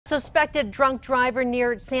Suspected drunk driver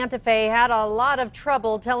near Santa Fe had a lot of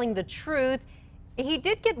trouble telling the truth. He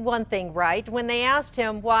did get one thing right when they asked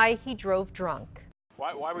him why he drove drunk.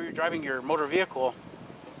 Why were you driving your motor vehicle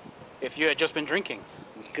if you had just been drinking?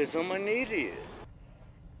 Because I'm an idiot.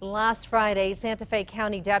 Last Friday, Santa Fe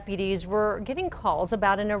County deputies were getting calls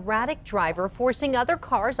about an erratic driver forcing other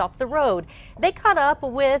cars off the road. They caught up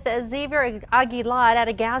with Xavier Aguilar at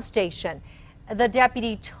a gas station. The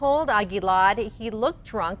deputy told Aguilar he looked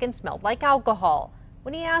drunk and smelled like alcohol.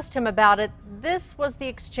 When he asked him about it, this was the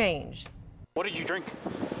exchange. What did you drink?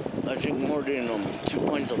 I drink more than 2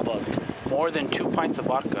 pints of vodka. More than 2 pints of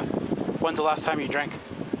vodka. When's the last time you drank?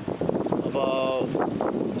 About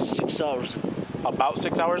 6 hours. About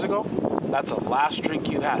 6 hours ago? That's the last drink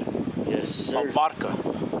you had? Yes, sir. Of vodka?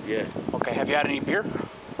 Yeah. Okay, have you had any beer?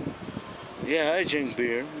 Yeah, I drink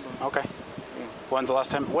beer. Okay. When's the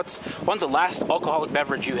last alcoholic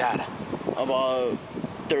beverage you had? About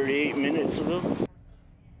 38 minutes ago.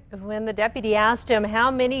 When the deputy asked him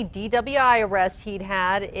how many DWI arrests he'd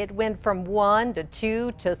had, it went from 1 to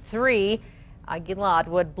 2 to 3. Aguilar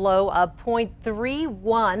would blow a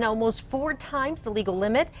 .31, almost 4 times the legal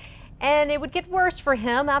limit. And it would get worse for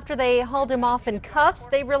him after they hauled him off in cuffs.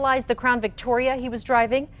 They realized the Crown Victoria he was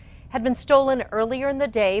driving had been stolen earlier in the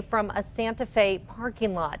day from a Santa Fe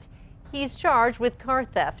parking lot. He's charged with car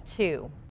theft, too.